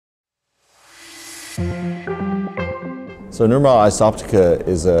So neuromyelitis optica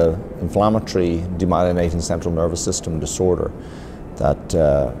is an inflammatory demyelinating central nervous system disorder that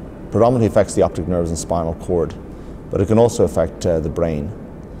predominantly affects the optic nerves and spinal cord, but it can also affect the brain.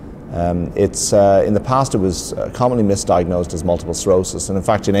 In the past it was commonly misdiagnosed as multiple sclerosis, and in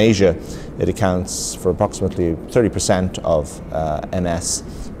fact in Asia it accounts for approximately 30% of MS.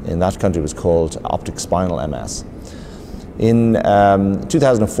 In that country it was called optic spinal MS. In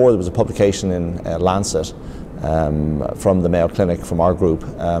 2004 there was a publication in Lancet from the Mayo Clinic, from our group,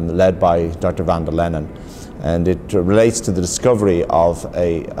 led by Dr. Van der Lennen, and it relates to the discovery of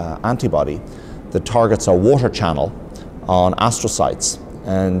an antibody that targets a water channel on astrocytes,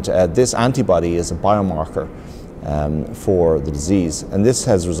 and this antibody is a biomarker for the disease, and this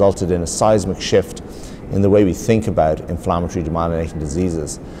has resulted in a seismic shift in the way we think about inflammatory demyelinating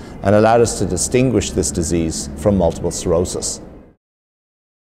diseases and allowed us to distinguish this disease from multiple sclerosis.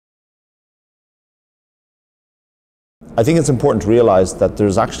 I think it's important to realize that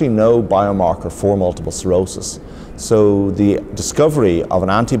there's actually no biomarker for multiple sclerosis. So the discovery of an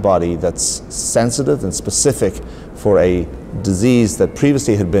antibody that's sensitive and specific for a disease that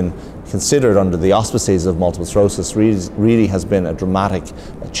previously had been considered under the auspices of multiple sclerosis really has been a dramatic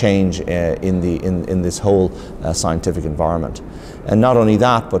change in this whole scientific environment. And not only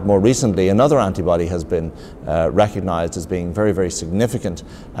that, but more recently another antibody has been recognized as being very, very significant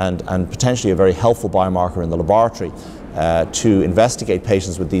and potentially a very helpful biomarker in the laboratory to investigate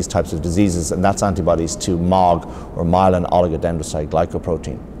patients with these types of diseases, and that's antibodies to MOG, or myelin oligodendrocyte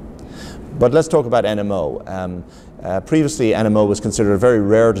glycoprotein. But let's talk about NMO. Previously NMO was considered a very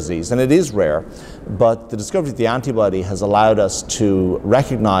rare disease, and it is rare, but the discovery of the antibody has allowed us to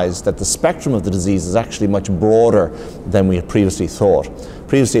recognize that the spectrum of the disease is actually much broader than we had previously thought.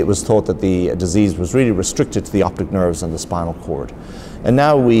 Previously it was thought that the disease was really restricted to the optic nerves and the spinal cord. And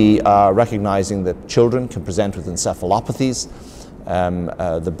now we are recognizing that children can present with encephalopathies,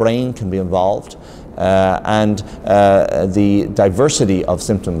 the brain can be involved, and the diversity of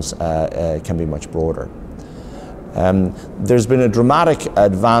symptoms can be much broader. There's been a dramatic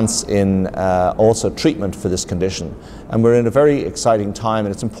advance in also treatment for this condition, and we're in a very exciting time,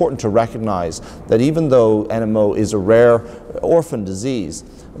 and it's important to recognize that even though NMO is a rare orphan disease,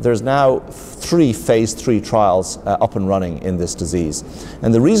 there's now 3 phase 3 trials up and running in this disease.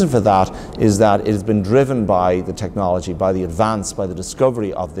 And the reason for that is that it has been driven by the technology, by the advance, by the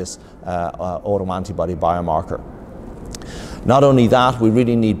discovery of this autoantibody biomarker. Not only that, we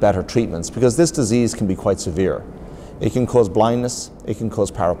really need better treatments, because this disease can be quite severe. It can cause blindness, it can cause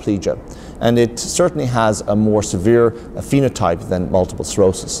paraplegia, and it certainly has a more severe phenotype than multiple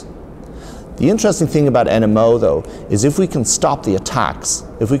sclerosis. The interesting thing about NMO, though, is if we can stop the attacks,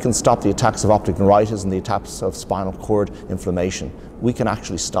 if we can stop the attacks of optic neuritis and the attacks of spinal cord inflammation, we can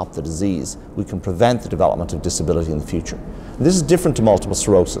actually stop the disease. We can prevent the development of disability in the future. And this is different to multiple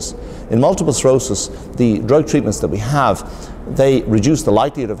sclerosis. In multiple sclerosis, the drug treatments that we have, they reduce the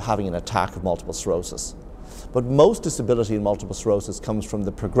likelihood of having an attack of multiple sclerosis. But most disability in multiple sclerosis comes from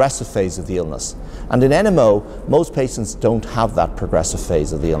the progressive phase of the illness. And in NMO, most patients don't have that progressive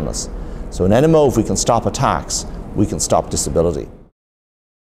phase of the illness. So in NMO, if we can stop attacks, we can stop disability.